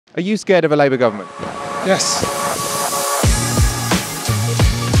Are you scared of a Labour government? Yes.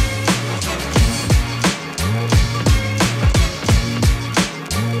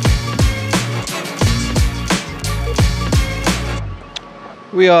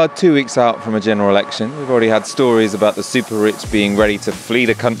 We are 2 weeks out from a general election. We've already had stories about the super rich being ready to flee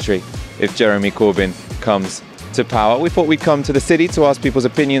the country if Jeremy Corbyn comes to power. We thought we'd come to the city to ask people's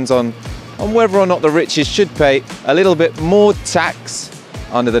opinions on whether or not the richest should pay a little bit more tax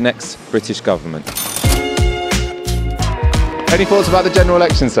under the next British government. Any thoughts about the general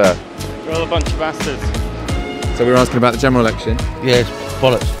election, sir? We're all a bunch of bastards. So we were asking about the general election. Yes,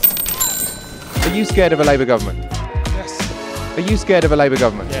 bollocks. Are you scared of a Labour government? Yes. Are you scared of a Labour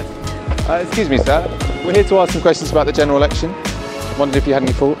government? Yes. Excuse me, sir. We're here to ask some questions about the general election. Wondered if you had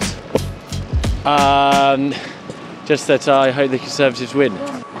any thoughts. Just that I hope the Conservatives win.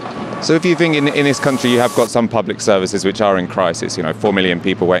 So if you think in this country you have got some public services which are in crisis, 4 million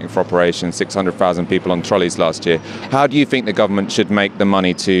people waiting for operations, 600,000 people on trolleys last year, how do you think the government should make the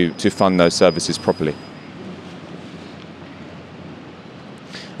money to fund those services properly?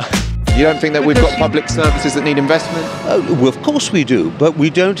 You don't think that we've got public services that need investment? Well, of course we do, but we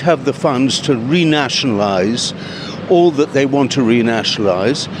don't have the funds to renationalise all that they want to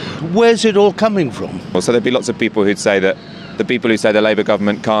renationalise. Where's it all coming from? Well, so there'd be lots of people who'd say that the people who say the Labour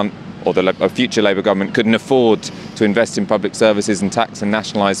government can't, or a future Labour government couldn't afford to invest in public services and tax and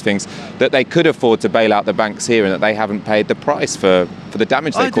nationalise things, that they could afford to bail out the banks here and that they haven't paid the price for the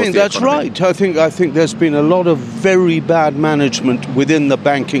damage they caused the economy. I think that's right. I think there's been a lot of very bad management within the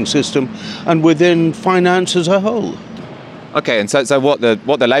banking system and within finance as a whole. Okay, and so what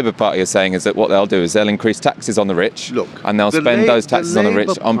the Labour Party is saying is that what they'll do is they'll increase taxes on the rich, and they'll spend those taxes on the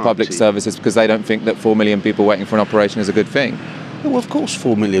rich on public services because they don't think that 4 million people waiting for an operation is a good thing. Well, of course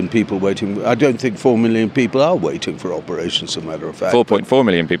 4 million people waiting. I don't think 4 million people are waiting for operations, as a matter of fact. 4.4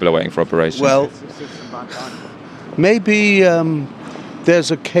 million people are waiting for operations. Well, maybe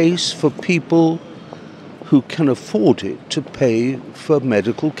there's a case for people who can afford it to pay for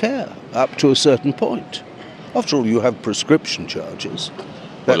medical care up to a certain point. After all, you have prescription charges.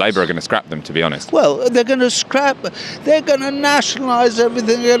 Well, Labour are going to scrap them, to be honest. Well, they're going to nationalise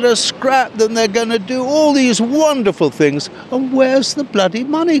everything, they're going to scrap them, they're going to do all these wonderful things. And where's the bloody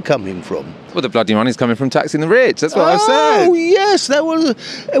money coming from? Well, the bloody money's coming from taxing the rich, that's what I said. Oh, yes, that will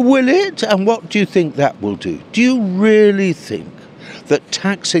it? And what do you think that will do? Do you really think that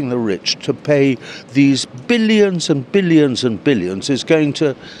taxing the rich to pay these billions and billions and billions is going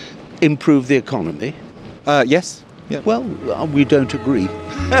to improve the economy? Yes. Yeah. Well, we don't agree.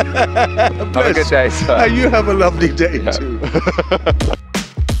 Have a good day, sir. You have a lovely day too.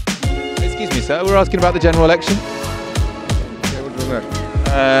 Excuse me, sir. We're asking about the general election.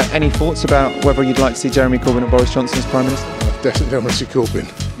 Any thoughts about whether you'd like to see Jeremy Corbyn or Boris Johnson as Prime Minister? I definitely don't want to see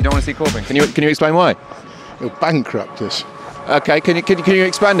Corbyn. You don't want to see Corbyn? Can you explain why? He'll bankrupt us. Okay. Can you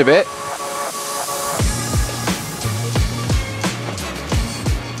expand a bit?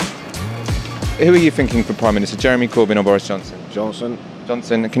 Who are you thinking for Prime Minister, Jeremy Corbyn or Boris Johnson? Johnson.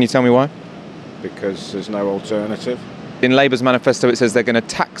 Can you tell me why? Because there's no alternative. In Labour's manifesto it says they're going to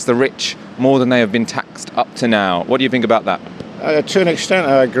tax the rich more than they have been taxed up to now. What do you think about that? To an extent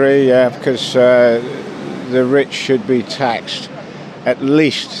I agree, yeah, because the rich should be taxed at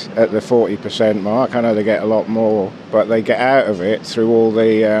least at the 40% mark. I know they get a lot more, but they get out of it through all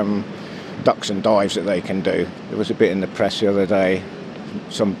the ducks and dives that they can do. There was a bit in the press the other day.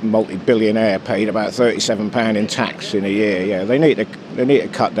 Some multi-billionaire paid about £37 in tax in a year. Yeah, they need to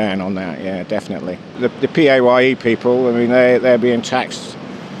cut down on that. Yeah, definitely. The PAYE people, I mean, they're being taxed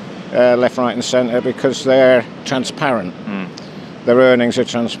left, right, and centre because they're transparent. Their earnings are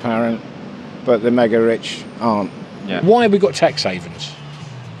transparent, but the mega rich aren't. Yeah. Why have we got tax havens?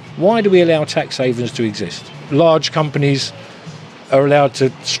 Why do we allow tax havens to exist? Large companies are allowed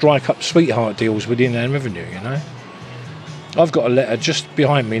to strike up sweetheart deals with Inland Revenue. I've got a letter just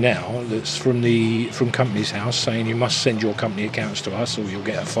behind me now that's from Companies House saying you must send your company accounts to us or you'll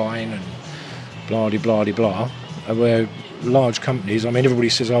get a fine and blah-de-blah-de-blah. Where large companies, I mean, everybody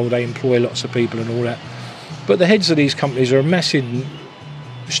says, oh, they employ lots of people and all that. But the heads of these companies are amassing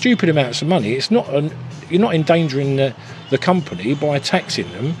stupid amounts of money. It's not you're not endangering the company by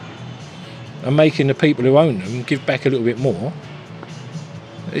taxing them and making the people who own them give back a little bit more.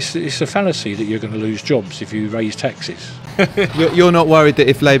 It's a fallacy that you're going to lose jobs if you raise taxes. You're not worried that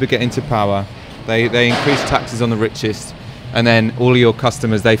if Labour get into power, they increase taxes on the richest, and then all of your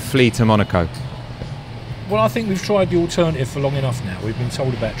customers, they flee to Monaco? Well, I think we've tried the alternative for long enough now. We've been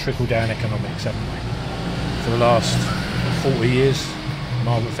told about trickle-down economics, haven't we? For the last 40 years.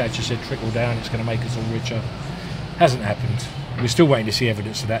 Margaret Thatcher said trickle-down, it's going to make us all richer. Hasn't happened. We're still waiting to see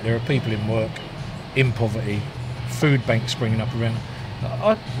evidence of that. There are people in work, in poverty, food banks springing up around.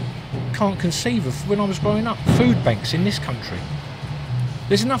 I can't conceive of, when I was growing up, food banks in this country.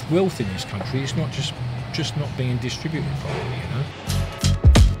 There's enough wealth in this country, it's not just not being distributed properly, you know.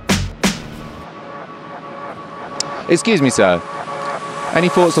 Excuse me, sir. Any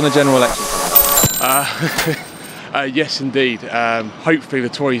thoughts on the general election? Yes, indeed. Hopefully the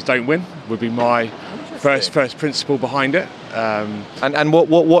Tories don't win, would be my first principle behind it. And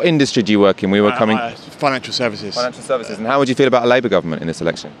what industry do you work in? We were coming... Financial services. Financial services. And how would you feel about a Labour government in this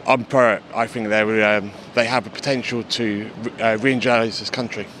election? I'm pro it. I think they have a potential to re-energise this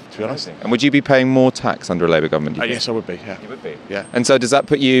country, to be honest. And would you be paying more tax under a Labour government? Do you think? Yes, I would be, yeah. You would be? Yeah. And so does that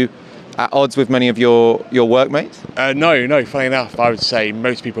put you at odds with many of your workmates? No, funny enough, I would say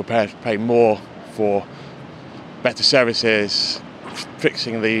most people pay more for better services,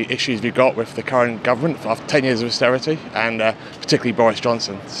 fixing the issues we've got with the current government after 10 years of austerity, and particularly Boris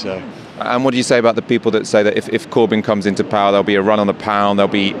Johnson. So. And what do you say about the people that say that if Corbyn comes into power, there'll be a run on the pound,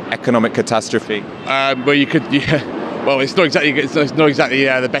 there'll be economic catastrophe? Well, you could, yeah. Well, it's not exactly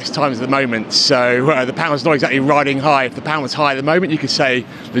the best times at the moment. So the pound's not exactly riding high. If the pound was high at the moment, you could say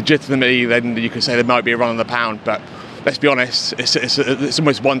legitimately, then you could say there might be a run on the pound. But let's be honest, it's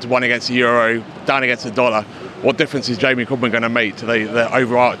almost 1-to-1 against the euro, down against the dollar. What difference is Jeremy Corbyn going to make to the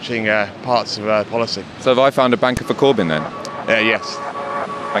overarching parts of policy? So have I found a banker for Corbyn then? Yes.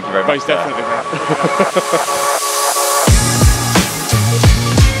 Thank you very much. Most definitely.